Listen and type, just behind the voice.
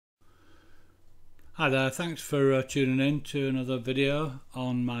Hi there, thanks for tuning in to another video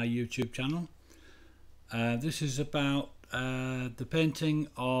on my YouTube channel. This is about the painting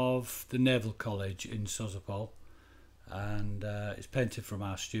of the Naval College in Sozopol, and it's painted from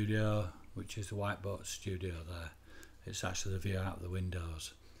our studio, which is the White Boat studio there. It's actually the view out the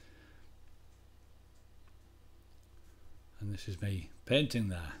windows. And this is me painting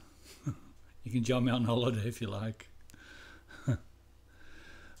there. You can join me on holiday if you like.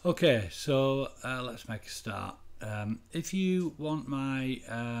 Okay, so let's make a start. If you want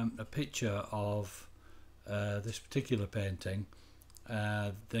a picture of this particular painting,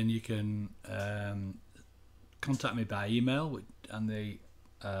 then you can contact me by email, and the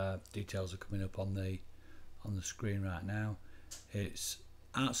details are coming up on the screen right now. It's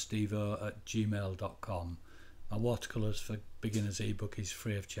artstevo@gmail.com. My watercolours for beginners ebook is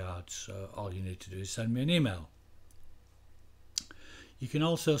free of charge, so all you need to do is send me an email. You can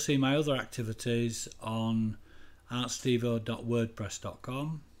also see my other activities on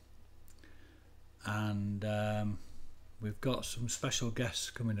artstevo.wordpress.com, and we've got some special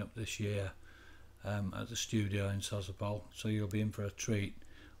guests coming up this year at the studio in Sozopol, so you'll be in for a treat,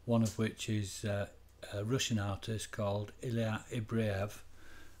 one of which is a Russian artist called Ilya Ibriev,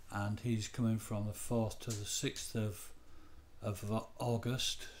 and he's coming from the 4th to the 6th of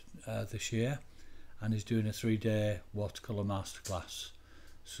August this year, and he's doing a 3-day watercolour masterclass.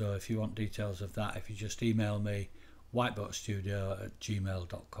 So if you want details of that, if you just email me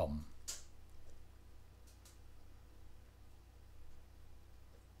whiteboatstudio@gmail.com.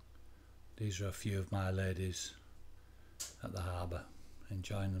 These are a few of my ladies at the harbour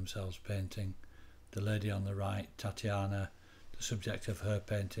enjoying themselves painting. The lady on the right, Tatiana, the subject of her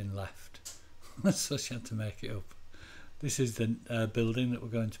painting, left. So she had to make it up. This is the building that we're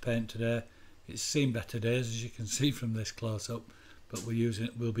going to paint today. It's seen better days, as you can see from this close-up, but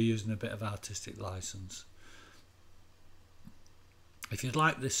we'll be using a bit of artistic license. If you'd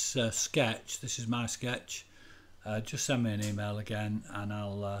like this sketch, this is my sketch, just send me an email again and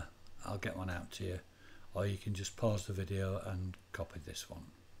I'll get one out to you, or you can just pause the video and copy this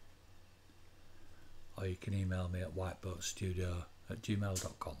one, or you can email me at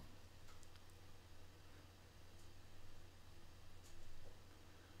whiteboatstudio@gmail.com.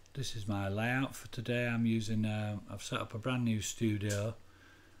 This is my layout for today. I'm using I've set up a brand new studio,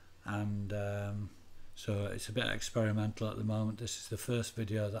 and so it's a bit experimental at the moment. This is the first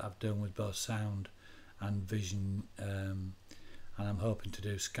video that I've done with both sound and vision, and I'm hoping to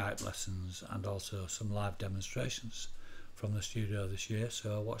do Skype lessons and also some live demonstrations from the studio this year,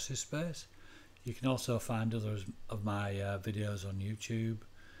 so watch this space. You can also find others of my videos on YouTube,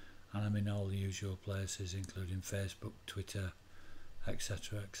 and I'm in all the usual places including Facebook, Twitter,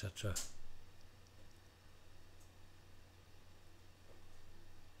 etc, etc.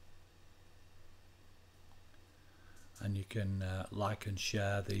 And you can like and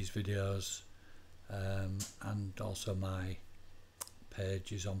share these videos, and also my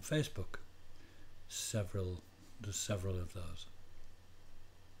page is on Facebook. There's several of those.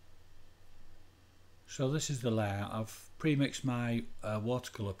 So this is the layout. I've pre-mixed my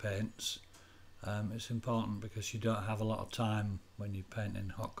watercolour paints. It's important because you don't have a lot of time when you paint in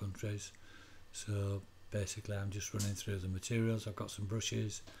hot countries, so basically I'm just running through the materials. I've got some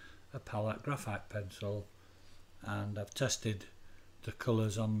brushes, a palette, graphite pencil, and I've tested the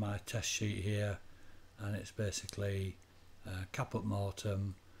colours on my test sheet here, and it's basically caput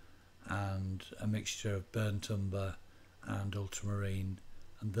mortem and a mixture of burnt umber and ultramarine,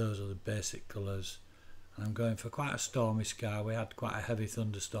 and those are the basic colours. And I'm going for quite a stormy sky. We had quite a heavy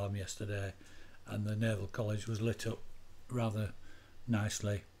thunderstorm yesterday, and the Naval College was lit up rather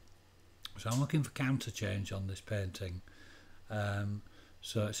nicely, so I'm looking for counter change on this painting.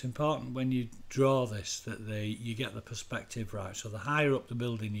 So it's important when you draw this that you get the perspective right. So the higher up the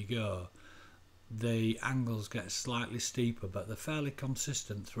building you go, the angles get slightly steeper, but they're fairly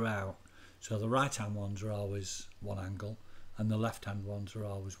consistent throughout. So the right hand ones are always one angle, and the left hand ones are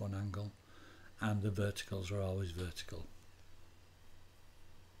always one angle, and the verticals are always vertical.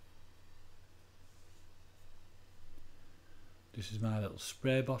 This is my little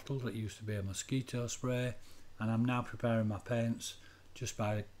spray bottle that used to be a mosquito spray, and I'm now preparing my paints just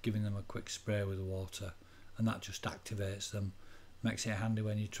by giving them a quick spray with the water, and that just activates them, makes it handy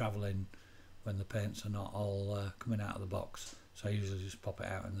when you're travelling, when the paints are not all coming out of the box. So I usually just pop it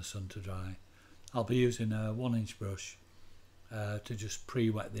out in the sun to dry. I'll be using a 1-inch brush to just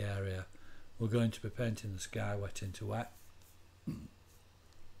pre-wet the area. We're going to be painting the sky wet into wet.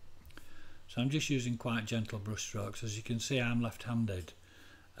 So I'm just using quite gentle brush strokes. As you can see, I'm left-handed,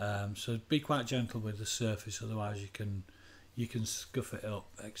 so be quite gentle with the surface, otherwise you can you can scuff it up.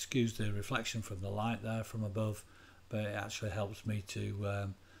 Excuse the reflection from the light there from above, but it actually helps me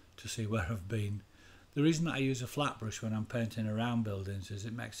to see where I've been. The reason that I use a flat brush when I'm painting around buildings is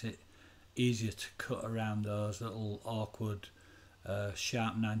it makes it easier to cut around those little awkward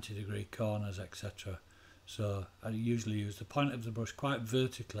sharp 90-degree corners, etc. So I usually use the point of the brush quite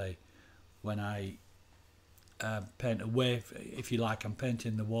vertically when I paint away, if you like, I'm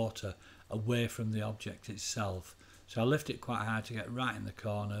painting the water away from the object itself. So I lift it quite high to get right in the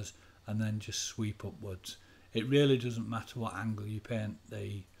corners and then just sweep upwards. It really doesn't matter what angle you paint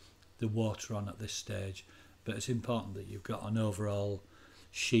the water on at this stage, but it's important that you've got an overall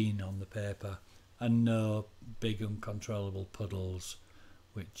sheen on the paper and no big uncontrollable puddles,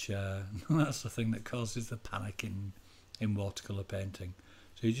 which that's the thing that causes the panic in watercolour painting.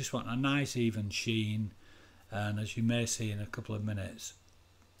 So you just want a nice even sheen, and as you may see in a couple of minutes,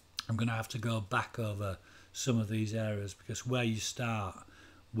 I'm going to have to go back over some of these areas because where you start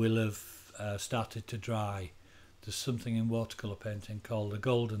will have started to dry. There's something in watercolour painting called the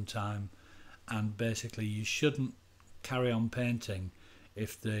golden time, and basically you shouldn't carry on painting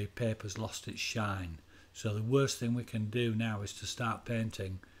if the paper's lost its shine. So the worst thing we can do now is to start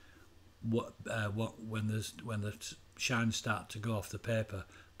painting when the shines start to go off the paper,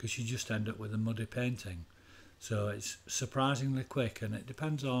 because you just end up with a muddy painting. So it's surprisingly quick, and it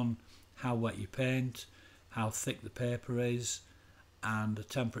depends on how wet you paint, how thick the paper is, and the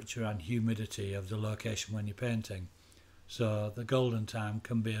temperature and humidity of the location when you're painting. So the golden time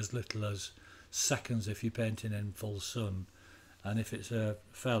can be as little as seconds if you're painting in full sun, and if it's a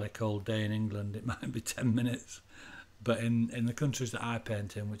fairly cold day in England it might be 10 minutes. But in the countries that I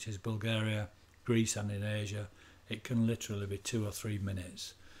paint in, which is Bulgaria, Greece and in Asia, it can literally be 2 or 3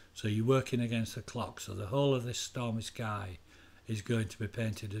 minutes. So you're working against the clock, so the whole of this stormy sky is going to be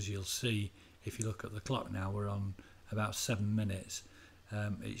painted, as you'll see if you look at the clock now. We're on about 7 minutes.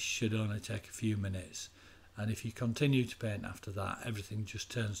 It should only take a few minutes, and if you continue to paint after that, everything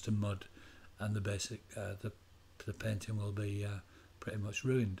just turns to mud, and the basic the painting will be pretty much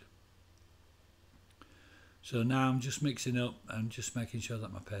ruined. So now I'm just mixing up and just making sure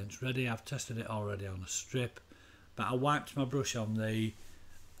that my paint's ready. I've tested it already on a strip, but I wiped my brush on the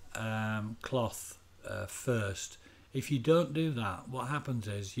cloth first. If you don't do that, what happens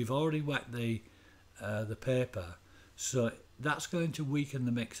is you've already wet the paper, so that's going to weaken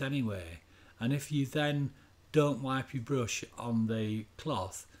the mix anyway. And if you then don't wipe your brush on the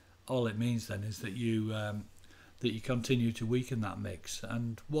cloth, all it means then is that you continue to weaken that mix.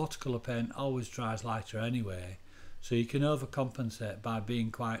 And watercolour paint always dries lighter anyway, so you can overcompensate by being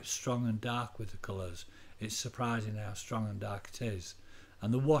quite strong and dark with the colours. It's surprising how strong and dark it is.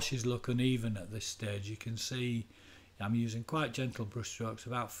 And the washes look uneven at this stage. You can see I'm using quite gentle brush strokes,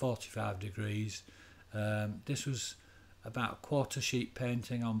 about 45 degrees. This was about a quarter sheet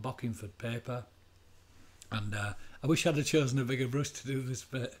painting on Bockingford paper, and I wish I'd have chosen a bigger brush to do this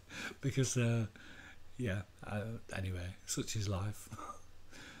bit because anyway, such is life.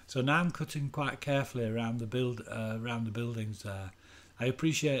 So now I'm cutting quite carefully around the buildings there. I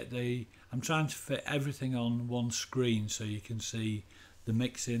appreciate I'm trying to fit everything on one screen so you can see the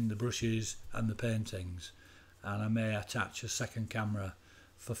mixing, the brushes and the paintings, and I may attach a second camera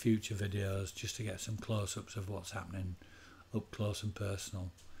for future videos just to get some close-ups of what's happening up close and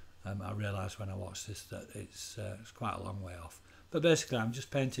personal. I realised when I watched this that it's quite a long way off, but basically I'm just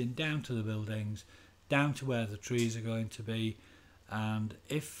painting down to the buildings, down to where the trees are going to be, and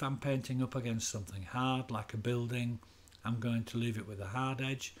if I'm painting up against something hard like a building, I'm going to leave it with a hard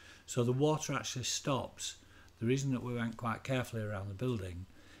edge so the water actually stops. The reason that we went quite carefully around the building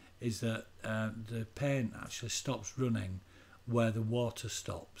is that the paint actually stops running where the water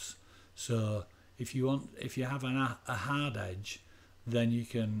stops. So if you have a hard edge, then you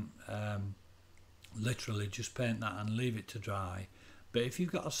can literally just paint that and leave it to dry. But if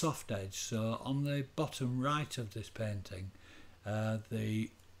you've got a soft edge, so on the bottom right of this painting,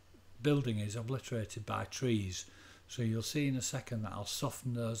 the building is obliterated by trees, so you'll see in a second that I'll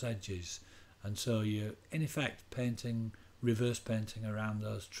soften those edges, and so you're in effect reverse painting around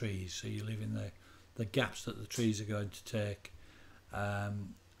those trees, so you're leaving the gaps that the trees are going to take,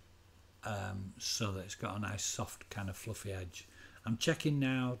 so that it's got a nice soft kind of fluffy edge. I'm checking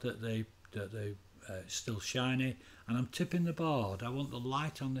now that it's still shiny, and I'm tipping the board. I want the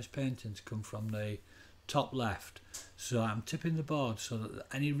light on this painting to come from the top left, so I'm tipping the board so that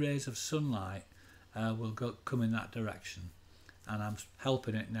any rays of sunlight will come in that direction, and I'm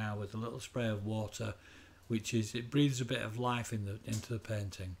helping it now with a little spray of water, which it breathes a bit of life into the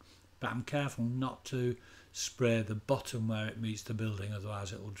painting, but I'm careful not to spray the bottom where it meets the building,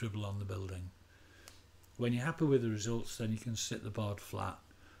 otherwise it will dribble on the building. When you're happy with the results, then you can sit the board flat.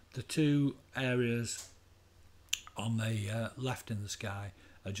 The two areas on the left in the sky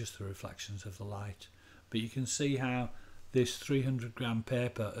are just the reflections of the light, but you can see how this 300 gram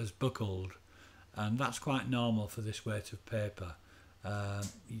paper has buckled, and that's quite normal for this weight of paper.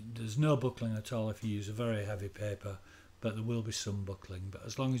 There's no buckling at all if you use a very heavy paper, but there will be some buckling. But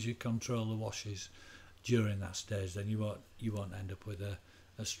as long as you control the washes during that stage, then you won't end up with a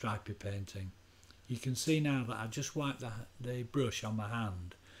stripy painting. You can see now that I just wiped the brush on my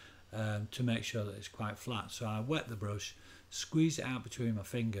hand to make sure that it's quite flat. So I wet the brush, squeeze it out between my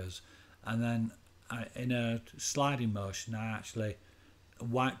fingers, and then in a sliding motion I actually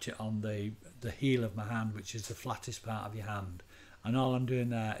wiped it on the heel of my hand, which is the flattest part of your hand, and all I'm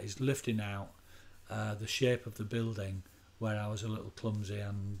doing there is lifting out the shape of the building where I was a little clumsy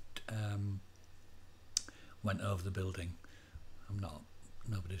and went over the building.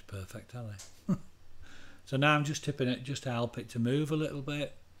 Nobody's perfect, are they? So now I'm just tipping it just to help it to move a little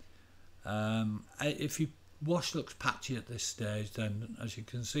bit. If your wash looks patchy at this stage, then as you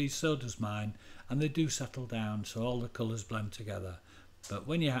can see, so does mine, and they do settle down, so all the colours blend together. But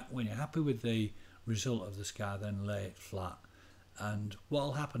when you're happy with the result of the sky, then lay it flat. And what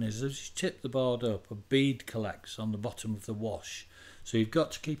will happen is, as you tip the board up, a bead collects on the bottom of the wash. So you've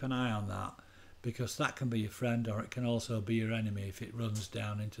got to keep an eye on that, because that can be your friend, or it can also be your enemy if it runs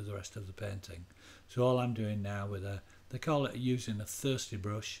down into the rest of the painting. So all I'm doing now with they call it using a thirsty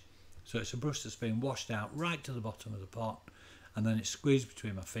brush. So it's a brush that's been washed out right to the bottom of the pot, and then it's squeezed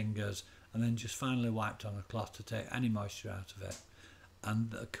between my fingers, and then just finally wiped on a cloth to take any moisture out of it.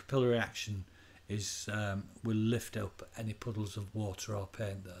 And the capillary action is will lift up any puddles of water or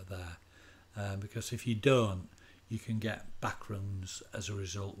paint that are there, because if you don't, you can get backgrounds as a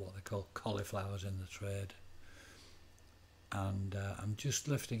result, what they call cauliflowers in the trade. And I'm just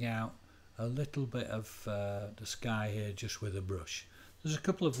lifting out a little bit of the sky here just with a brush. There's a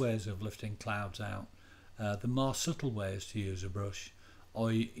couple of ways of lifting clouds out. The more subtle way is to use a brush,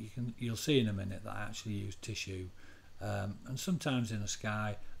 or you'll see in a minute that I actually use tissue. And sometimes in the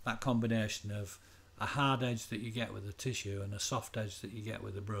sky, that combination of a hard edge that you get with the tissue and a soft edge that you get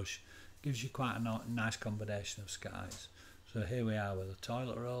with the brush gives you quite a nice combination of skies. So here we are with a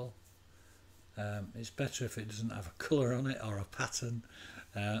toilet roll. It's better if it doesn't have a colour on it or a pattern,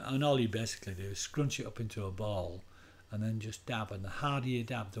 and all you basically do is scrunch it up into a ball and then just dab, and the harder you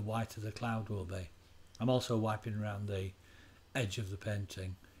dab, the whiter the cloud will be. I'm also wiping around the edge of the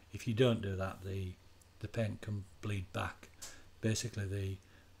painting. If you don't do that, the paint can bleed back. Basically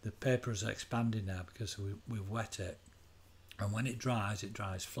the paper is expanding now because we've wet it, and when it dries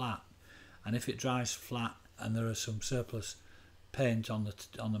flat, and if it dries flat and there is some surplus paint on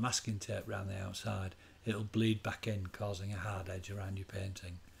the masking tape around the outside, it'll bleed back in, causing a hard edge around your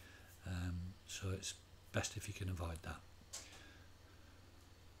painting. So it's best if you can avoid that.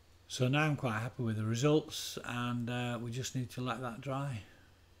 So now I'm quite happy with the results, and we just need to let that dry.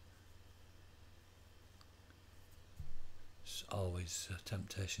 It's always a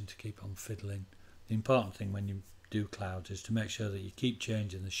temptation to keep on fiddling. The important thing when you do clouds is to make sure that you keep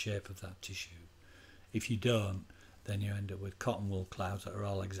changing the shape of that tissue. If you don't, then you end up with cotton wool clouds that are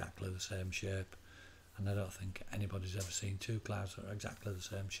all exactly the same shape, and I don't think anybody's ever seen two clouds that are exactly the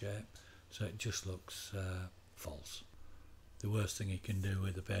same shape, so it just looks false. The worst thing you can do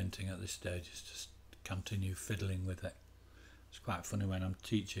with the painting at this stage is just continue fiddling with it. It's quite funny when I'm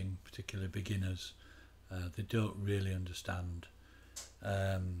teaching particularly beginners, they don't really understand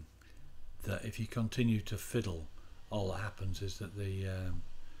that if you continue to fiddle, all that happens is that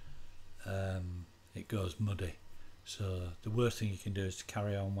it goes muddy. So the worst thing you can do is to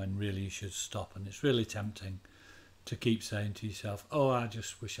carry on when really you should stop, and it's really tempting to keep saying to yourself, oh, I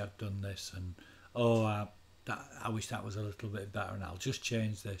just wish I'd done this, and oh, I wish that was a little bit better, and I'll just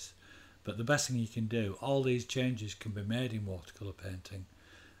change this. But the best thing you can do, all these changes can be made in watercolour painting,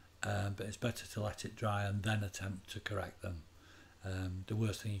 but it's better to let it dry and then attempt to correct them. The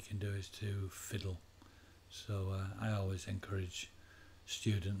worst thing you can do is to fiddle. So I always encourage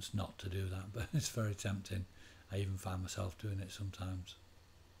students not to do that, but it's very tempting. I even find myself doing it sometimes.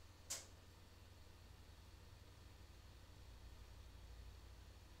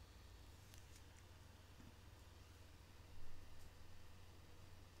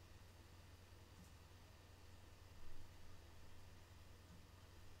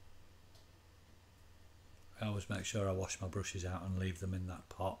 I always make sure I wash my brushes out and leave them in that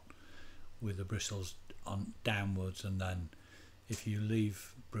pot with the bristles on downwards, and then if you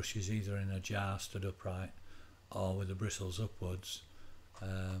leave brushes either in a jar stood upright or with the bristles upwards,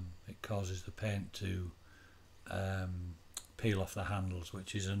 it causes the paint to peel off the handles,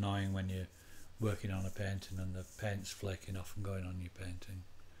 which is annoying when working on a painting and the paint's flaking off and going on your painting.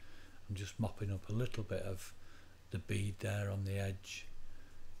 I'm just mopping up a little bit of the bead there on the edge,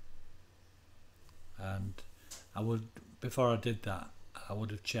 and I would, before I did that, I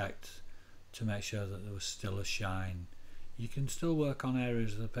would have checked to make sure that there was still a shine. You can still work on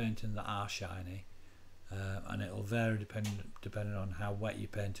areas of the painting that are shiny, and it'll vary depending on how wet you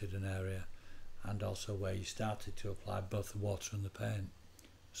painted an area and also where you started to apply both the water and the paint.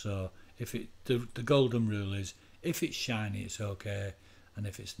 So if the golden rule is, if it's shiny it's okay, and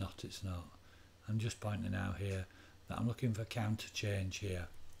if it's not, it's not. I'm just pointing out here that I'm looking for counter change here.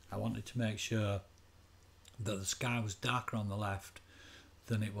 I wanted to make sure that the sky was darker on the left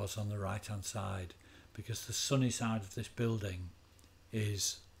than it was on the right hand side, because the sunny side of this building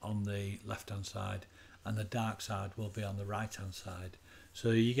is on the left hand side and the dark side will be on the right hand side. So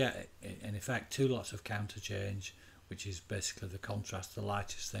you get in effect two lots of counter change, which is basically the contrast, the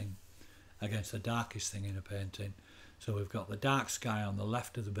lightest thing against the darkest thing in a painting. So we've got the dark sky on the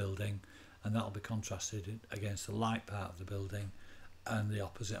left of the building, and that'll be contrasted against the light part of the building, and the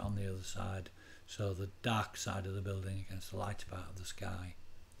opposite on the other side. So the dark side of the building against the lighter part of the sky.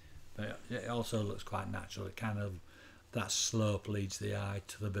 But it also looks quite natural. It kind of, that slope leads the eye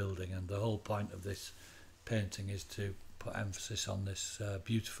to the building, and the whole point of this painting is to put emphasis on this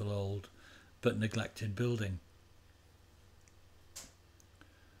beautiful old but neglected building.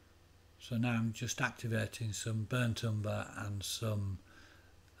 So now I'm just activating some burnt umber and some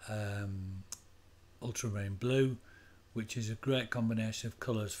ultramarine blue, which is a great combination of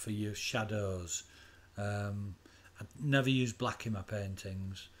colours for your shadows. I never use black in my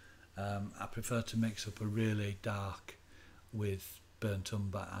paintings. I prefer to mix up a really dark with burnt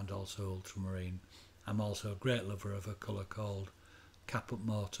umber and also ultramarine. I'm also a great lover of a colour called Caput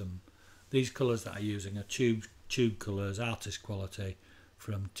Mortem. These colours that I'm using are tube colours, artist quality,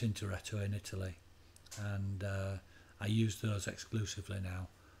 from Tintoretto in Italy, and I use those exclusively now,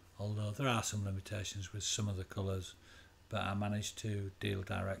 although there are some limitations with some of the colours, but I managed to deal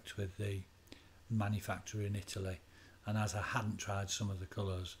direct with the manufacturer in Italy, and as I hadn't tried some of the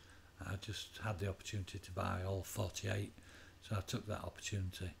colours, I just had the opportunity to buy all 48, so I took that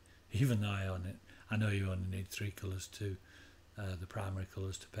opportunity, even though I know you only need 3 colours to the primary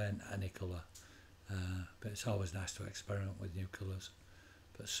colours to paint any colour, but it's always nice to experiment with new colours.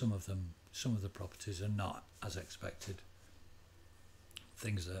 But some of the properties are not as expected.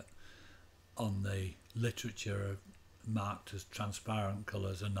 Things that on the literature are marked as transparent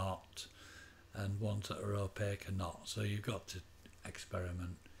colours are not, and ones that are opaque are not. So you've got to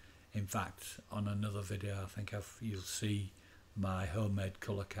experiment. In fact, on another video, I think you'll see my homemade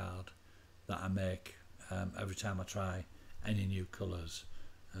colour card that I make every time I try any new colours.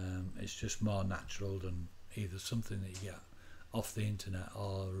 It's just more natural than either something that you get off the internet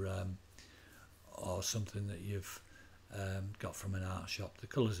or something that you've got from an art shop. The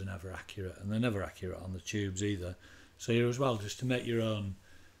colours are never accurate, and they're never accurate on the tubes either. So you're as well just to make your own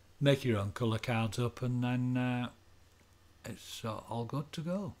colour cards up, and then it's all good to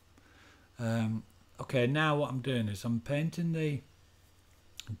go. Okay, now what I'm doing is I'm painting the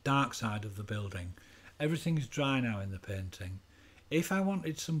dark side of the building. Everything's dry now in the painting. If I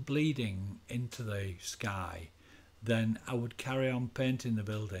wanted some bleeding into the sky, then I would carry on painting the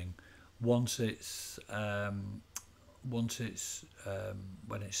building once it's when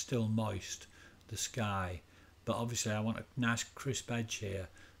it's still moist, the sky. But obviously I want a nice crisp edge here,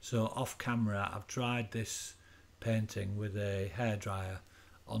 so off camera I've dried this painting with a hairdryer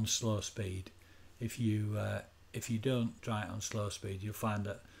on slow speed. If you don't dry it on slow speed, you'll find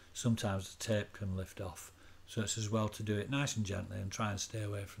that sometimes the tape can lift off, so it's as well to do it nice and gently and try and stay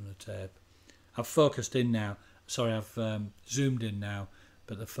away from the tape. I've focused in now, sorry, I've zoomed in now,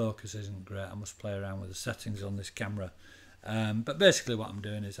 but the focus isn't great. I must play around with the settings on this camera. But basically what I'm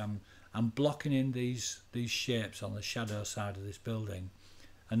doing is I'm blocking in these shapes on the shadow side of this building,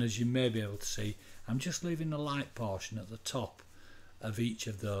 and as you may be able to see, I'm just leaving the light portion at the top of each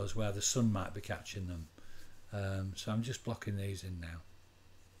of those where the sun might be catching them. So I'm just blocking these in now,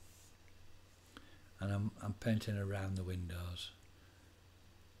 and I'm painting around the windows.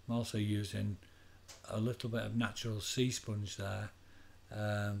 I'm also using a little bit of natural sea sponge there,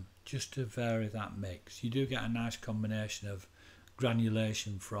 just to vary that mix. You do get a nice combination of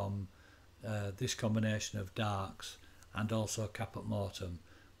granulation from this combination of darks and also Caput Mortem,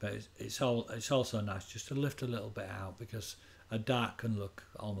 but it's also nice just to lift a little bit out, because a dark can look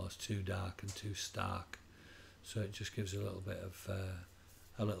almost too dark and too stark, so it just gives a little bit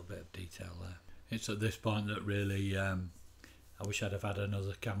of detail there. It's at this point that really I wish I'd have had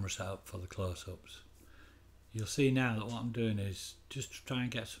another camera set up for the close-ups. You'll see now that what I'm doing is just to try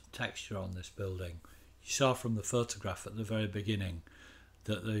and get some texture on this building. You saw from the photograph at the very beginning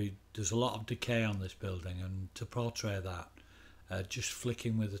that there's a lot of decay on this building, and to portray that, just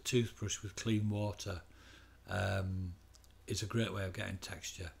flicking with a toothbrush with clean water is a great way of getting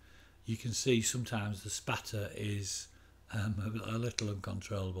texture. You can see sometimes the spatter is a little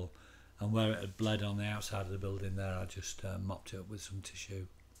uncontrollable, and where it had bled on the outside of the building there, I just mopped it up with some tissue.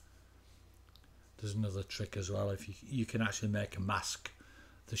 There's another trick as well. If you can actually make a mask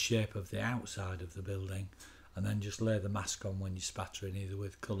the shape of the outside of the building, and then just lay the mask on when you're spattering, either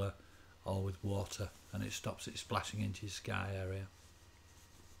with colour or with water, and it stops it splashing into your sky area.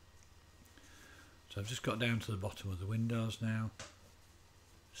 So I've just got down to the bottom of the windows now.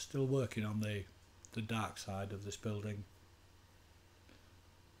 Still working on the dark side of this building.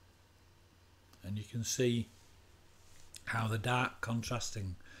 And you can see how the dark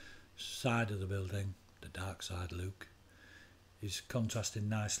contrasting side of the building, the dark side, Luke, is contrasting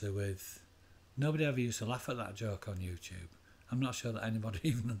nicely with... Nobody ever used to laugh at that joke on YouTube. I'm not sure that anybody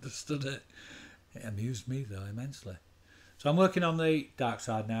even understood it. It amused me though immensely. So I'm working on the dark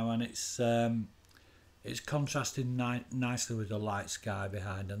side now, and it's contrasting nicely with the light sky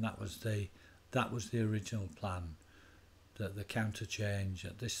behind, and that was the original plan. That the counter change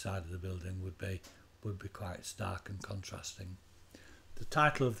at this side of the building would be quite stark and contrasting. The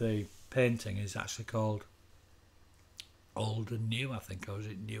title of the painting is actually called Old and New, I think, or is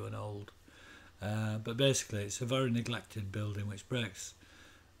it New and Old? But basically it's a very neglected building, which breaks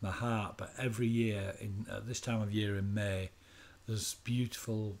my heart. But every year at this time of year in May, there's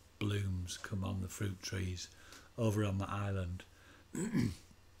beautiful blooms come on the fruit trees over on the island.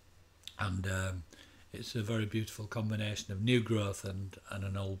 And it's a very beautiful combination of new growth and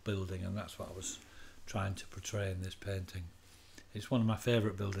an old building, and that's what I was trying to portray in this painting. It's one of my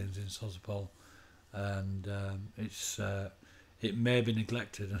favourite buildings in Sozopol, and it may be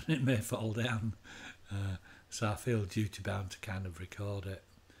neglected and it may fall down, so I feel duty bound to kind of record it.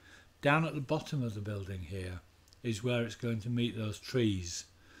 Down at the bottom of the building here is where it's going to meet those trees,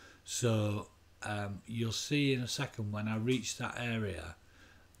 so you'll see in a second when I reach that area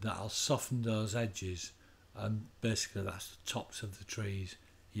that I'll soften those edges, and basically that's the tops of the trees.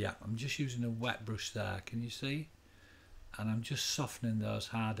 Yeah, I'm just using a wet brush there, can you see? And I'm just softening those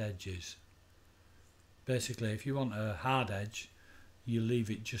hard edges. Basically, if you want a hard edge, you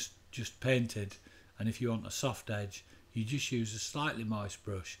leave it just painted, and if you want a soft edge, you just use a slightly moist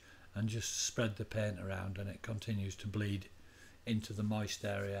brush and just spread the paint around, and it continues to bleed into the moist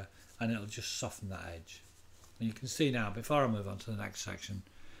area, and it'll just soften that edge. And you can see now, before I move on to the next section,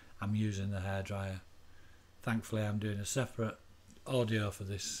 I'm using the hairdryer. Thankfully I'm doing a separate audio for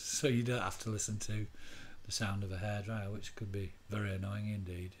this, so you don't have to listen to the sound of a hairdryer, which could be very annoying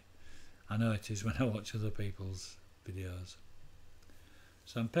indeed. I know it is when I watch other people's videos.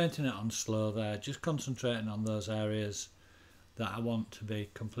 So I'm painting it on slow there, just concentrating on those areas that I want to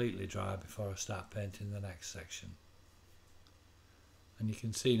be completely dry before I start painting the next section. And you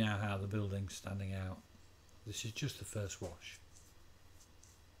can see now how the building's standing out. This is just the first wash.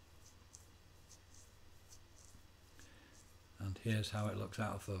 And here's how it looks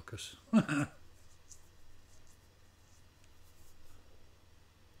out of focus.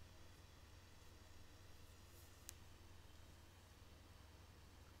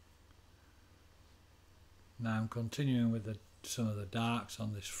 Now I'm continuing with some of the darks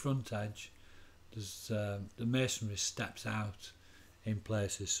on this front edge. There's the masonry steps out in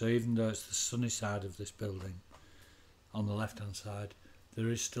places, so even though it's the sunny side of this building on the left hand side, there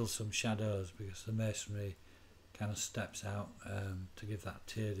is still some shadows because the masonry kind of steps out to give that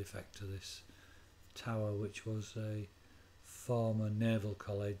tiered effect to this tower, which was a former naval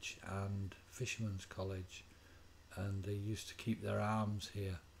college and fisherman's college, and they used to keep their arms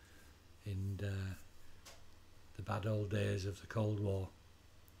here in the bad old days of the Cold War.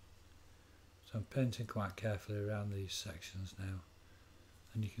 So I'm painting quite carefully around these sections now,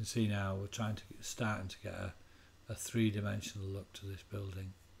 and you can see now we're starting to get a three-dimensional look to this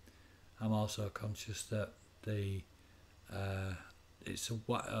building. I'm also conscious that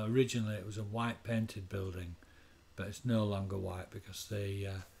originally it was a white painted building, but it's no longer white because the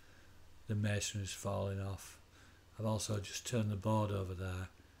masonry is falling off. I've also just turned the board over there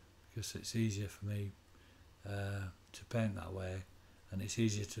because it's easier for me to paint that way, and it's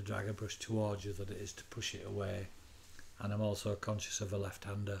easier to drag a brush towards you than it is to push it away. And I'm also conscious of a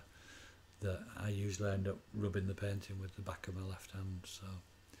left-hander, that I usually end up rubbing the painting with the back of my left hand, so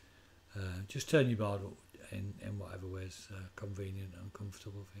just turn your board in whatever way is convenient and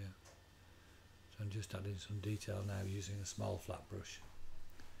comfortable for you. So I'm just adding some detail now using a small flat brush.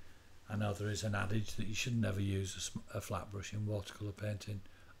 I know there is an adage that you should never use a flat brush in watercolour painting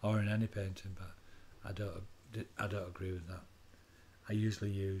or in any painting, but I don't agree with that. I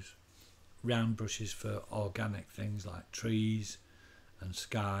usually use round brushes for organic things like trees and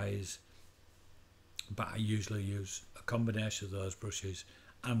skies, but I usually use a combination of those brushes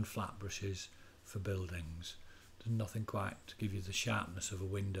and flat brushes for buildings. There's nothing quite to give you the sharpness of a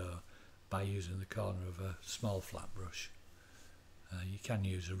window by using the corner of a small flat brush. You can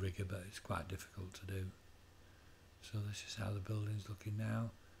use a rigger, but it's quite difficult to do. So this is how the building's looking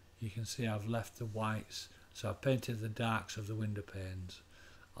now. You can see I've left the whites, so I've painted the darks of the window panes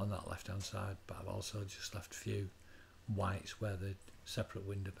on that left hand side, but I've also just left a few whites where the separate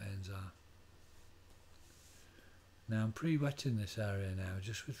window panes are. Now I'm pre-wetting this area now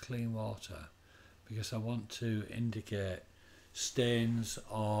just with clean water, because I want to indicate stains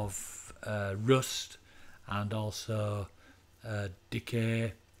of rust and also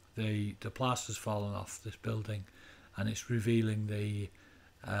decay. The plaster's fallen off this building, and it's revealing the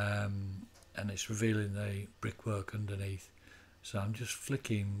brickwork underneath. So I'm just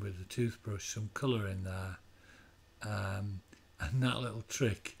flicking with the toothbrush some colour in there, and that little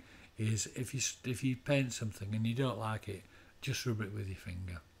trick is if you paint something and you don't like it, just rub it with your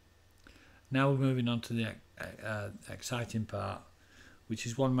finger. Now we're moving on to the exciting part, which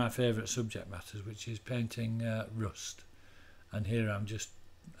is one of my favourite subject matters, which is painting rust. And here I'm just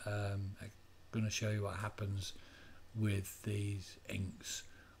going to show you what happens with these inks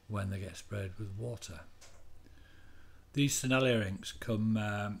when they get sprayed with water. These Sennelier inks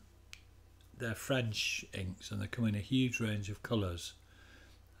come, they're French inks, and they come in a huge range of colours,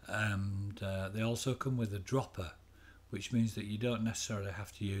 and they also come with a dropper, which means that you don't necessarily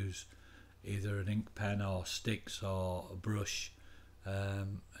have to use either an ink pen or sticks or a brush,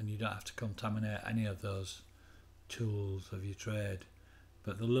 and you don't have to contaminate any of those tools of your trade.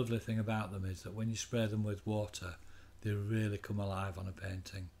 But the lovely thing about them is that when you spray them with water, they really come alive on a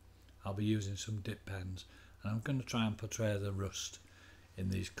painting. I'll be using some dip pens, and I'm going to try and portray the rust in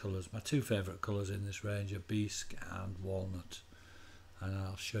these colours. My two favourite colours in this range are bisque and walnut, and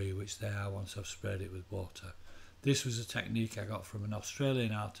I'll show you which they are once I've sprayed it with water. This was a technique I got from an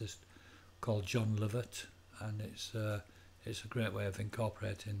Australian artist called John Lovett, and it's a great way of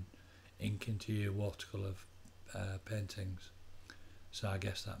incorporating ink into your watercolour paintings. So I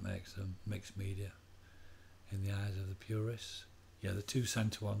guess that makes them mixed media in the eyes of the purists. Yeah, the two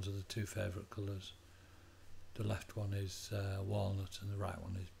centre ones are the two favourite colours. The left one is walnut and the right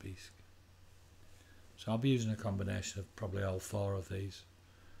one is bisque. So I'll be using a combination of probably all four of these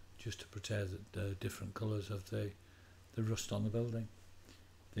just to portray the different colours of the rust on the building.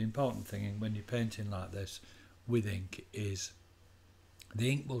 The important thing when you're painting like this with ink is the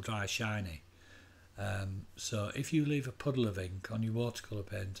ink will dry shiny. So if you leave a puddle of ink on your watercolour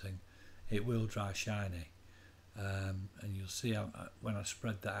painting, it will dry shiny, and you'll see how, when I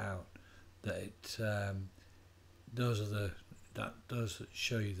spread that out, that it that does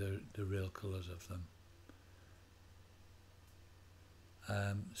show you the real colours of them.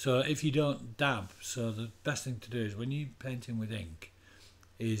 So if you don't dab, so the best thing to do is when you're painting with ink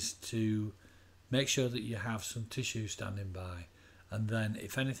is to make sure that you have some tissue standing by, and then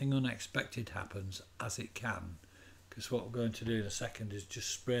if anything unexpected happens, as it can, because what we're going to do in a second is just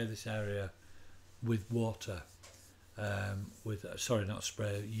spray this area with water,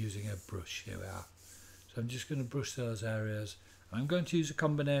 using a brush. Here we are. So I'm just going to brush those areas. I'm going to use a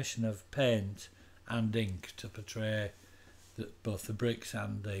combination of paint and ink to portray both the bricks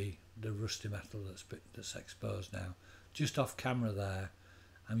and the rusty metal that's exposed now. Just off camera there,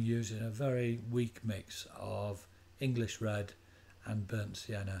 I'm using a very weak mix of English red and burnt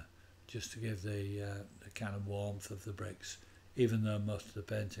sienna, just to give the kind of warmth of the bricks, even though most of the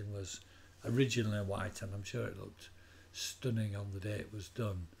painting was originally white, and I'm sure it looked stunning on the day it was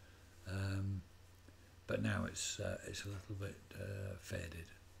done, but now it's a little bit faded.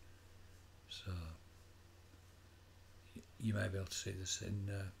 So you may be able to see this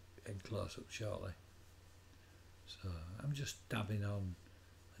in close-up shortly. So I'm just dabbing on,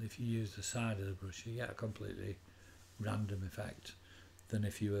 and if you use the side of the brush you get a completely random effect than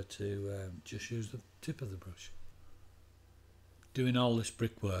if you were to just use the tip of the brush. Doing all this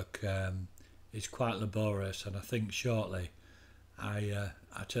brickwork is quite laborious, and I think shortly I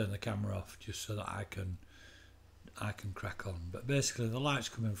turn the camera off just so that I can crack on. But basically the light's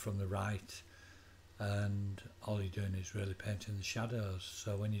coming from the right, and all you're doing is really painting the shadows.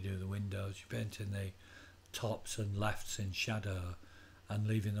 So when you do the windows, you're painting the tops and lefts in shadow and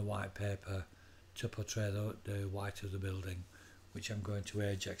leaving the white paper to portray the white of the building, which I'm going to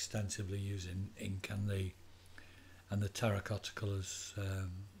age extensively using ink and the terracotta colours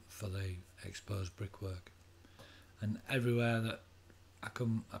for the exposed brickwork. And everywhere that I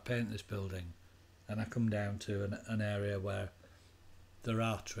paint this building, and I come down to an area where there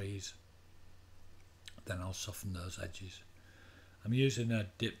are trees, then I'll soften those edges. I'm using a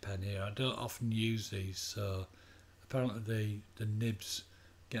dip pen here. I don't often use these, so apparently the nibs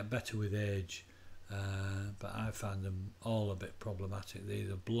get better with age, but I find them all a bit problematic. They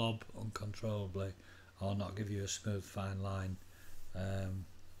either blob uncontrollably or not give you a smooth fine line.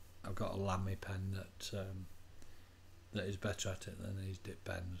 I've got a Lamy pen that is better at it than these dip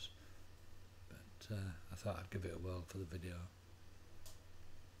pens, but I thought I'd give it a whirl for the video.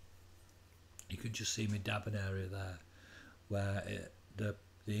 You can just see me dab an area there where the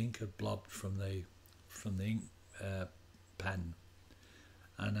ink had blobbed from the ink pen,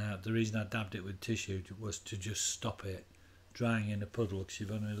 and the reason I dabbed it with tissue was to just stop it drying in a puddle, because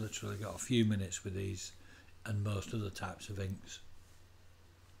you've only literally got a few minutes with these and most other types of inks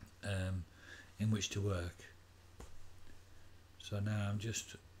in which to work. So now I'm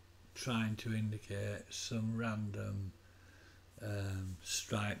just trying to indicate some random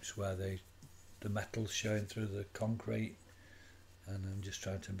stripes where the metal's showing through the concrete, and I'm just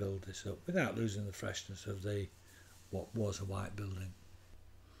trying to build this up without losing the freshness of what was a white building.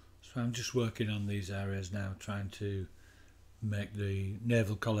 So I'm just working on these areas now, trying to make the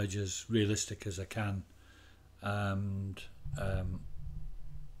Naval College as realistic as I can, and I'm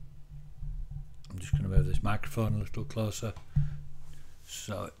just going to move this microphone a little closer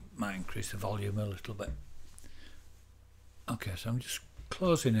so it might increase the volume a little bit. Okay, so I'm just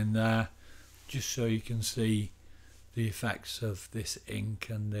closing in there just so you can see the effects of this ink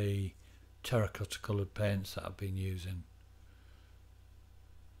and the terracotta coloured paints that I've been using.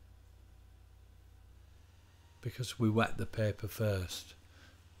 Because we wet the paper first,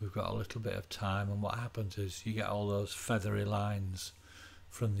 we've got a little bit of time, and what happens is you get all those feathery lines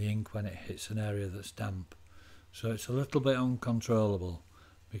from the ink when it hits an area that's damp. So it's a little bit uncontrollable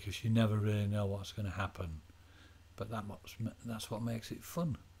because you never really know what's going to happen, but that's what makes it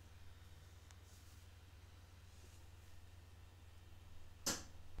fun.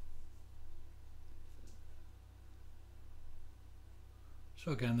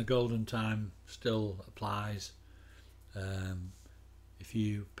 So again, the golden time still applies. If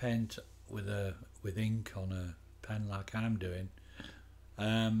you paint with ink on a pen like I'm doing,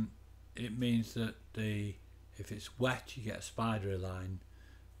 it means that if it's wet you get a spidery line,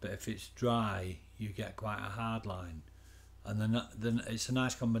 but if it's dry you get quite a hard line. And then it's a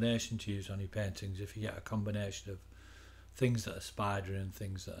nice combination to use on your paintings if you get a combination of things that are spidery and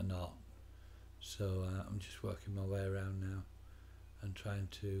things that are not. So I'm just working my way around now and trying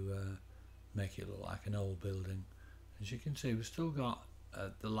to make it look like an old building. As you can see, we've still got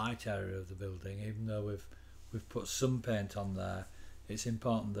the light area of the building, even though we've put some paint on there. It's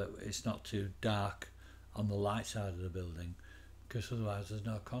important that it's not too dark on the light side of the building, because otherwise there's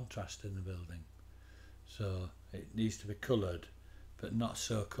no contrast in the building. So it needs to be coloured, but not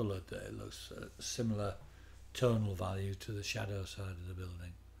so coloured that it looks a similar tonal value to the shadow side of the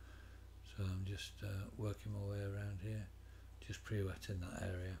building. So I'm just working my way around here, just pre-wetting that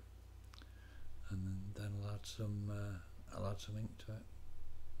area, and then I'll add some ink to it.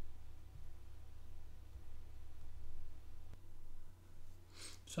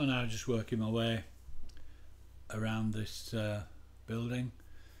 So now just working my way around this building,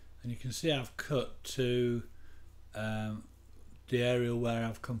 and you can see I've cut to the area where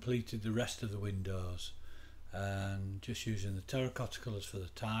I've completed the rest of the windows, and just using the terracotta colours for the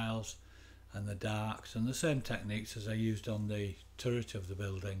tiles and the darks, and the same techniques as I used on the turret of the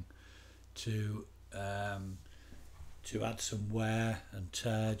building to add some wear and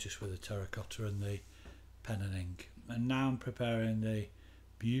tear just with the terracotta and the pen and ink. And now I'm preparing the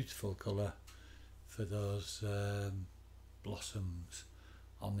beautiful colour for those blossoms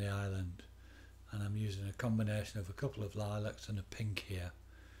on the island, and I'm using a combination of a couple of lilacs and a pink here,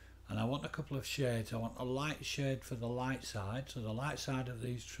 and I want a couple of shades. I want a light shade for the light side, so the light side of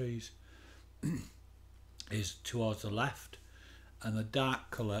these trees is towards the left, and the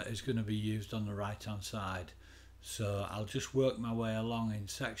dark colour is going to be used on the right hand side. So I'll just work my way along in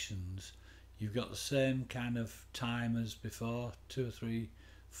sections. You've got the same kind of time as before, 2 or 3,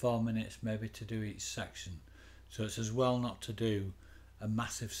 4 minutes maybe to do each section, so it's as well not to do a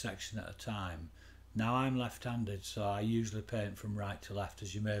massive section at a time. Now I'm left-handed, so I usually paint from right to left,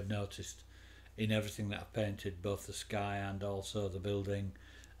 as you may have noticed in everything that I've painted, both the sky and also the building,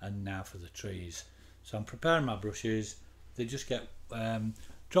 and now for the trees. So I'm preparing my brushes. They just get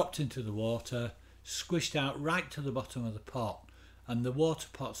dropped into the water, squished out right to the bottom of the pot, and the water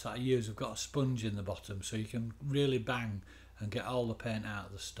pots that I use have got a sponge in the bottom, so you can really bang and get all the paint out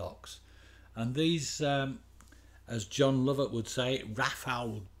of the stocks. And these, as John Lovett would say,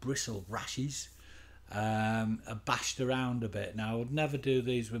 raffled bristle brushes are bashed around a bit. Now I would never do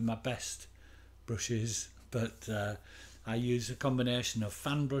these with my best brushes, but I use a combination of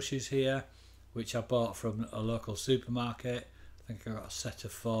fan brushes here, which I bought from a local supermarket. I think I got a set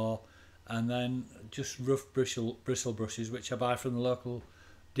of 4, and then just rough bristle brushes, which I buy from the local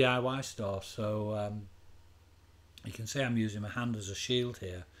DIY store. So you can see I'm using my hand as a shield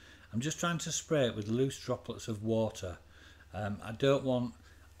here. I'm just trying to spray it with loose droplets of water. I don't want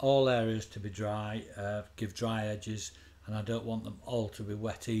all areas to be dry, give dry edges, and I don't want them all to be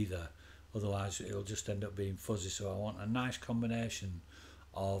wet either, otherwise it'll just end up being fuzzy. So I want a nice combination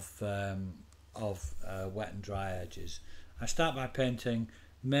of wet and dry edges. I start by painting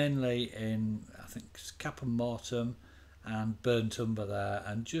mainly in, I think, cap and mortem and burnt umber there,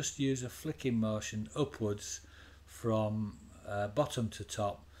 and just use a flicking motion upwards from bottom to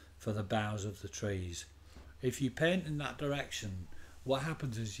top for the boughs of the trees. If you paint in that direction, what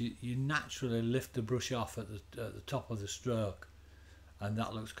happens is you naturally lift the brush off at the top of the stroke, and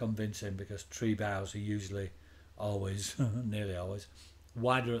that looks convincing because tree boughs are usually always, nearly always,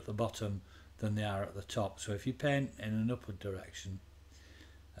 wider at the bottom than they are at the top. So if you paint in an upward direction,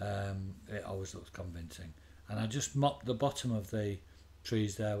 it always looks convincing. And I just mop the bottom of the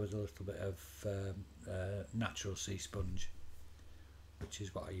trees there with a little bit of natural sea sponge, which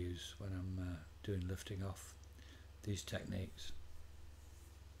is what I use when I'm doing lifting off these techniques.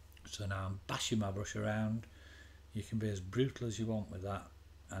 So now I'm bashing my brush around. You can be as brutal as you want with that,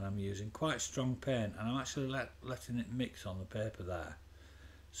 and I'm using quite strong paint, and I'm actually letting it mix on the paper there.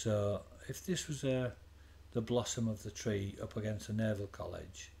 So if this was the blossom of the tree up against the navel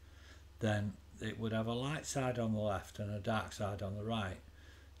college, then it would have a light side on the left and a dark side on the right.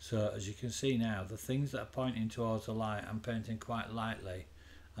 So as you can see now, the things that are pointing towards the light I'm painting quite lightly,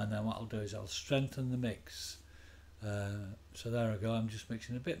 and then what I'll do is I'll strengthen the mix. So there I go, I'm just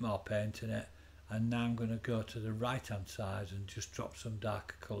mixing a bit more paint in it, and now I'm going to go to the right hand side and just drop some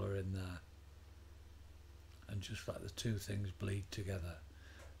darker colour in there, and just let the two things bleed together.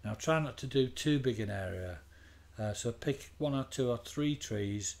 Now try not to do too big an area, so pick 1 or 2 or 3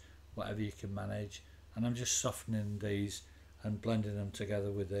 trees, whatever you can manage, and I'm just softening these and blending them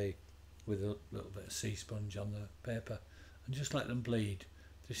together with a little bit of sea sponge on the paper, and just let them bleed.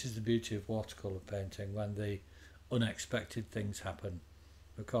 This is the beauty of watercolour painting, when the unexpected things happen.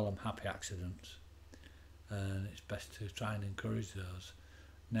 We call them happy accidents, and it's best to try and encourage those.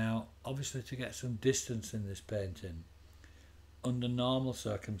 Now obviously, to get some distance in this painting, under normal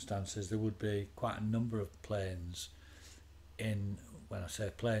circumstances there would be quite a number of planes in, when I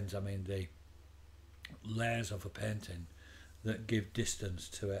say planes I mean the layers of a painting that give distance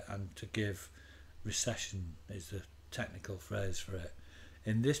to it, and to give recession is the technical phrase for it.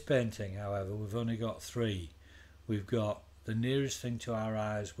 In this painting, however, we've only got 3. We've got the nearest thing to our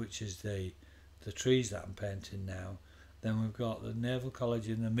eyes, which is the trees that I'm painting now. Then we've got the navel college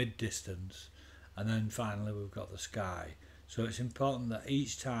in the mid distance, and then finally we've got the sky. So it's important that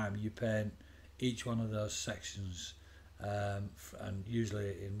each time you paint each one of those sections, and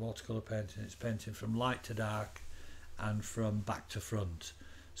usually in watercolour painting it's painting from light to dark and from back to front.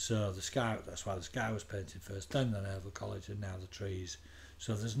 So the sky, that's why the sky was painted first, then the navel college, and now the trees.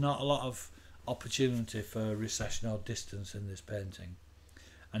 So there's not a lot of opportunity for recession or distance in this painting,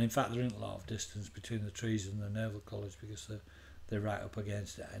 and in fact there isn't a lot of distance between the trees and the navel college because they're right up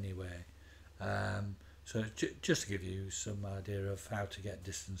against it anyway. So just to give you some idea of how to get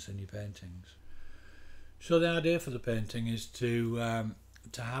distance in your paintings. So the idea for the painting is to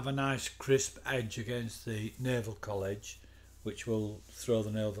have a nice crisp edge against the navel college, which will throw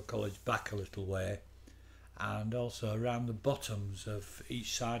the navel college back a little way, and also around the bottoms of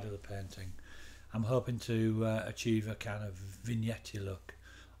each side of the painting. I'm hoping to achieve a kind of vignette look,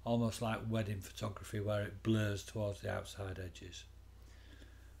 almost like wedding photography, where it blurs towards the outside edges.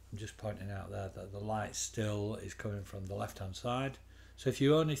 I'm just pointing out there that the light still is coming from the left hand side. So if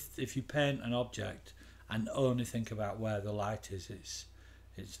you paint an object and only think about where the light is,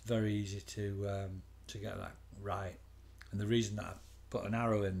 it's very easy to get that right. And the reason that I put an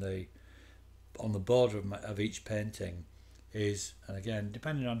arrow in on the border of each painting is, and again,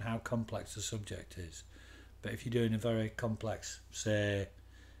 depending on how complex the subject is, but if you're doing a very complex, say,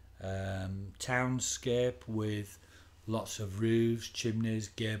 townscape with lots of roofs, chimneys,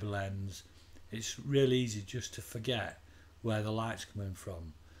 gable ends, it's really easy just to forget where the light's coming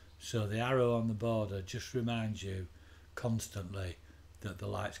from. So the arrow on the border just reminds you constantly that the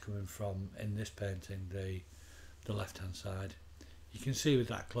light's coming from, in this painting, the left hand side. You can see with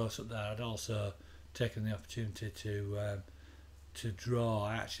that close up there, I'd also taken the opportunity to to draw,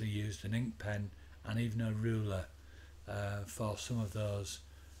 I actually used an ink pen and even a ruler for some of those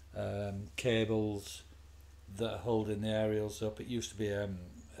cables that are holding the aerials up. It used to be a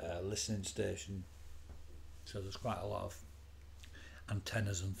listening station, so there's quite a lot of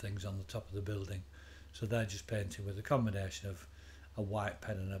antennas and things on the top of the building, so they're just painting with a combination of a white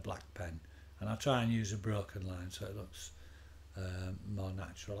pen and a black pen, and I try and use a broken line so it looks more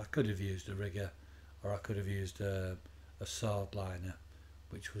natural. I could have used a rigger, or I could have used a sword liner,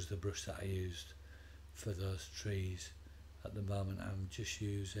 which was the brush that I used for those trees. At the moment I'm just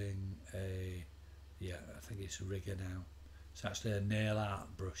using I think it's a rigger now. It's actually a nail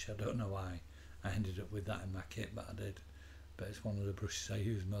art brush. I don't know why I ended up with that in my kit, but I did. But it's one of the brushes I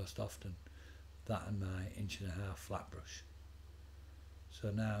use most often, that and my 1.5" flat brush.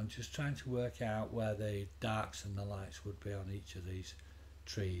 So now I'm just trying to work out where the darks and the lights would be on each of these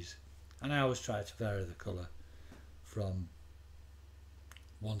trees, and I always try to vary the colour from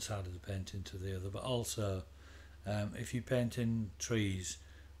one side of the painting to the other. But also if you paint in trees,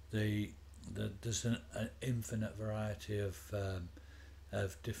 there's an infinite variety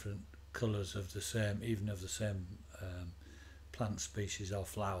of different colours of the same, even of the same plant species or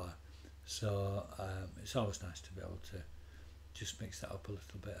flower. So it's always nice to be able to just mix that up a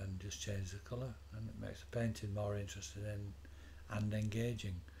little bit and just change the colour, and it makes the painting more interesting and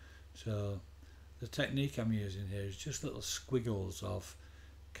engaging. So the technique I'm using here is just little squiggles of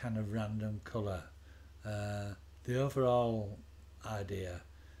kind of random colour. The overall idea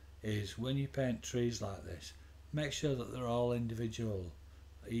is when you paint trees like this, make sure that they're all individual.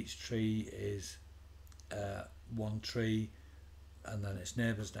 Each tree is one tree, and then its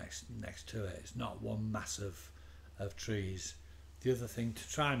neighbours next to it. It's not one mass of trees. The other thing to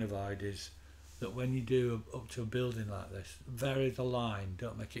try and avoid is that when you do up to a building like this, vary the line.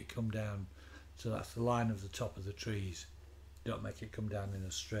 Don't make it come down, so that's the line of the top of the trees. Don't make it come down in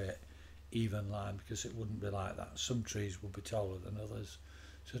a straight even line, because it wouldn't be like that. Some trees will be taller than others,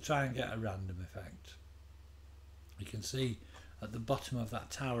 so try and get a random effect. You can see at the bottom of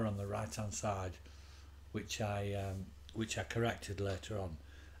that tower on the right hand side, which I corrected later on,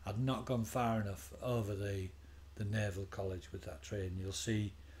 I'd not gone far enough over the Naval College with that tree, and you'll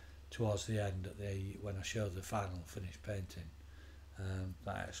see towards the end when I show the final finished painting,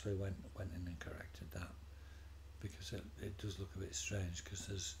 that I actually went in and corrected that, because it does look a bit strange, because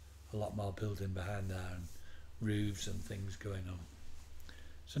there's a lot more building behind there and roofs and things going on.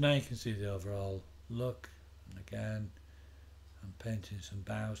 So now you can see the overall look, and again I'm painting some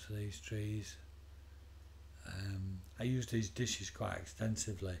boughs to these trees. I use these dishes quite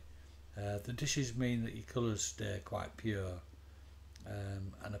extensively. The dishes mean that your colours stay quite pure,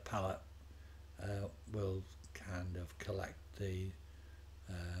 and a palette will kind of collect the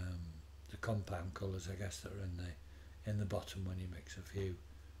compound colours, I guess, that are in the bottom when you mix a few.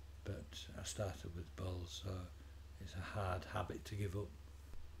 But I started with bowls, so it's a hard habit to give up.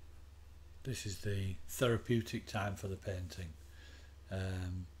 This is the therapeutic time for the painting.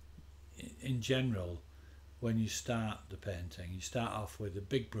 In general, when you start the painting, you start off with the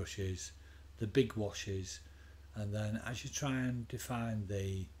big brushes, the big washes, and then as you try and define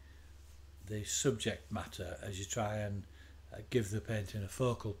the subject matter, as you try and give the painting a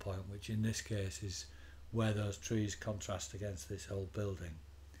focal point, which in this case is where those trees contrast against this whole building,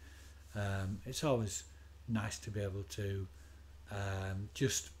 it's always nice to be able to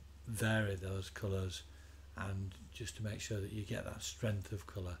just vary those colours, and just to make sure that you get that strength of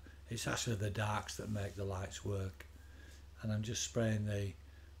colour. It's actually the darks that make the lights work, and I'm just spraying the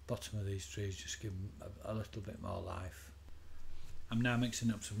bottom of these trees, just give them a little bit more life. I'm now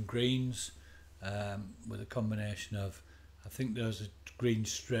mixing up some greens with a combination of, I think those are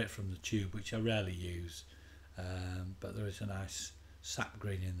greens straight from the tube, which I rarely use, but there is a nice sap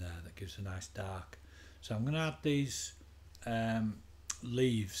green in there that gives a nice dark. So I'm going to add these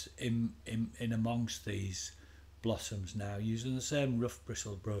leaves in amongst these blossoms now, using the same rough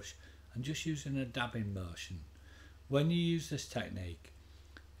bristle brush and just using a dabbing motion. When you use this technique,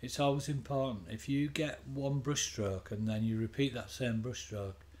 it's always important, if you get one brush stroke and then you repeat that same brush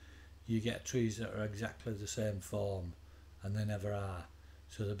stroke, you get trees that are exactly the same form, and they never are.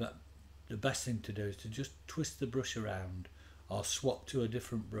 So the best thing to do is to just twist the brush around or swap to a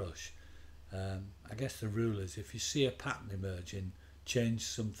different brush. I guess the rule is, if you see a pattern emerging, change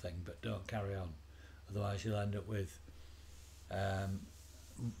something, but don't carry on. Otherwise you'll end up with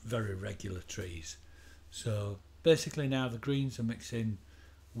very regular trees. So basically now the greens are mixing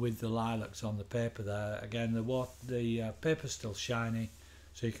with the lilacs on the paper there. Again, the paper's still shiny,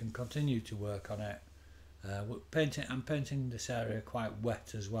 so you can continue to work on it. I'm painting this area quite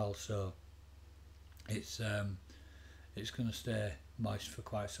wet as well, so it's it's going to stay moist for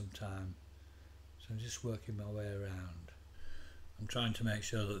quite some time. So I'm just working my way around. I'm trying to make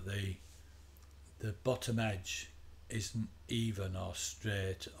sure that the bottom edge isn't even or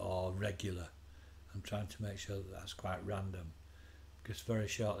straight or regular. I'm trying to make sure that that's quite random, because very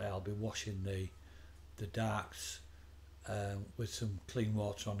shortly I'll be washing the darks with some clean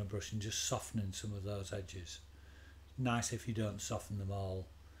water on a brush and just softening some of those edges. Nice if you don't soften them all,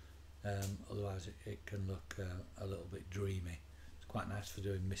 otherwise it can look a little bit dreamy. It's quite nice for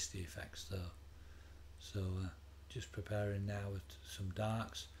doing misty effects though. So just preparing now with some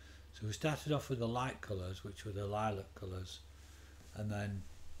darks. So we started off with the light colours, which were the lilac colours, and then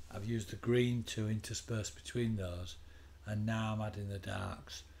I've used the green to intersperse between those, and now I'm adding the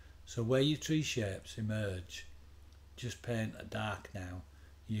darks. So where your tree shapes emerge, just paint a dark now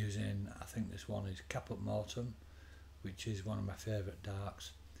using, I think this one is Caput Mortem, which is one of my favourite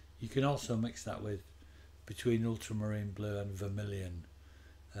darks. You can also mix that with between ultramarine blue and vermilion,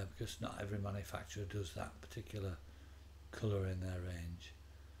 because not every manufacturer does that particular colour in their range.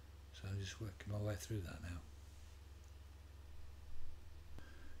 So I'm just working my way through that now.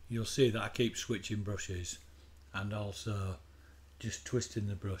 You'll see that I keep switching brushes and also just twisting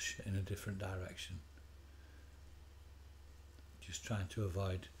the brush in a different direction. Just trying to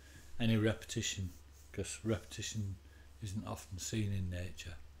avoid any repetition, because repetition isn't often seen in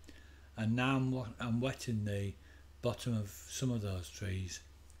nature. And now I'm wetting the bottom of some of those trees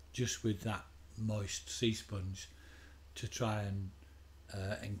just with that moist sea sponge to try and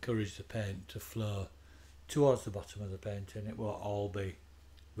encourage the paint to flow towards the bottom of the painting. It won't all be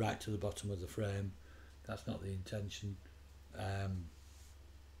right to the bottom of the frame, that's not the intention,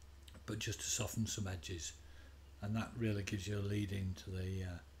 but just to soften some edges, and that really gives you a lead into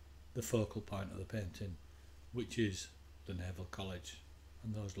the focal point of the painting, which is the Naval College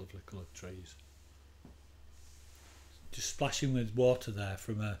and those lovely coloured trees. Just splashing with water there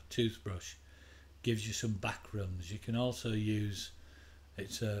from a toothbrush gives you some back runs. You can also use,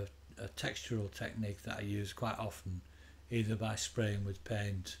 it's a textural technique that I use quite often, either by spraying with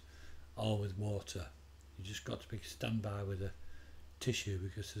paint or with water. You just got to be standby with a tissue,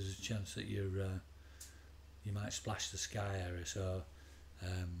 because there's a chance that you might splash the sky area. So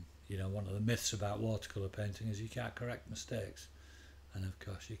you know, one of the myths about watercolour painting is you can't correct mistakes, and of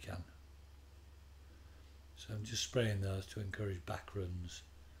course you can. So I'm just spraying those to encourage back runs.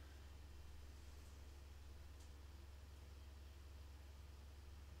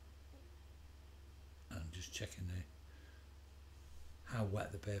 And just checking how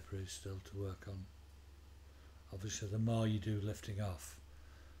wet the paper is still to work on. Obviously the more you do lifting off,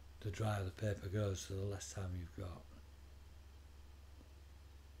 the drier the paper goes, so the less time you've got.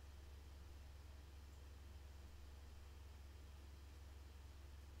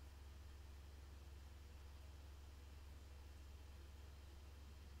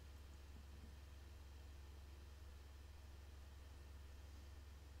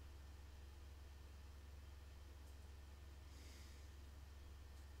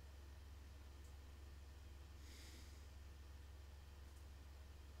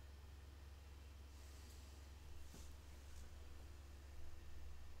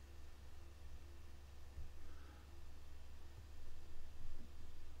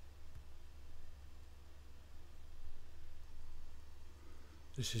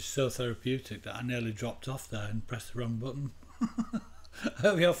 This is so therapeutic that I nearly dropped off there and pressed the wrong button. I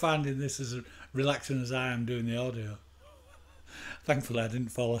hope you're finding this as relaxing as I am doing the audio. Thankfully I didn't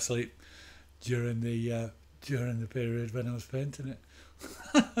fall asleep during the period when I was painting it.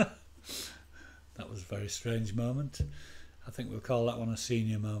 That was a very strange moment. I think we'll call that one a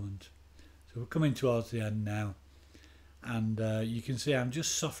senior moment. So we're coming towards the end now, and you can see I'm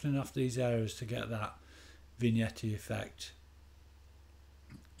just softening off these areas to get that vignette effect.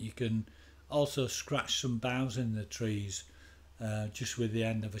 You can also scratch some boughs in the trees just with the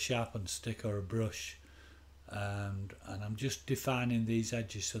end of a sharpened stick or a brush, and I'm just defining these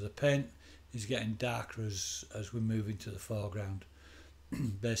edges so the paint is getting darker as we move into the foreground.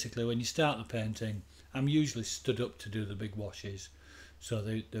 Basically when you start the painting, I'm usually stood up to do the big washes, so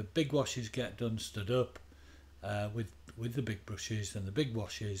the big washes get done stood up with the big brushes and the big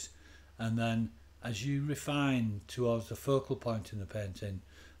washes, and then as you refine towards the focal point in the painting,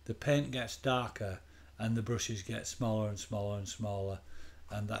 the paint gets darker and the brushes get smaller and smaller and smaller,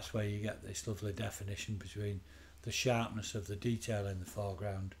 and that's where you get this lovely definition between the sharpness of the detail in the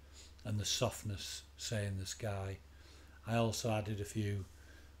foreground and the softness, say, in the sky. I also added a few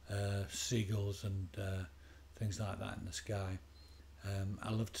seagulls and things like that in the sky.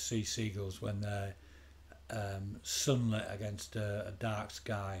 I love to see seagulls when they're sunlit against a dark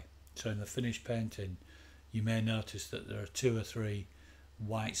sky. So in the finished painting you may notice that there are 2 or 3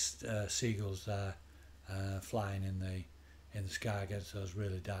 white seagulls there flying in the sky against those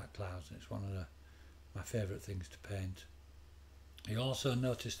really dark clouds. It's one of my favourite things to paint. You'll also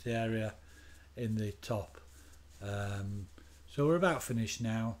notice the area in the top. So we're about finished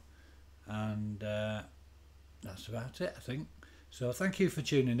now, and that's about it, I think. So thank you for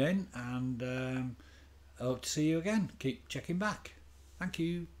tuning in, and I hope to see you again. Keep checking back. Thank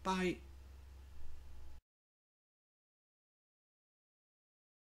you. Bye.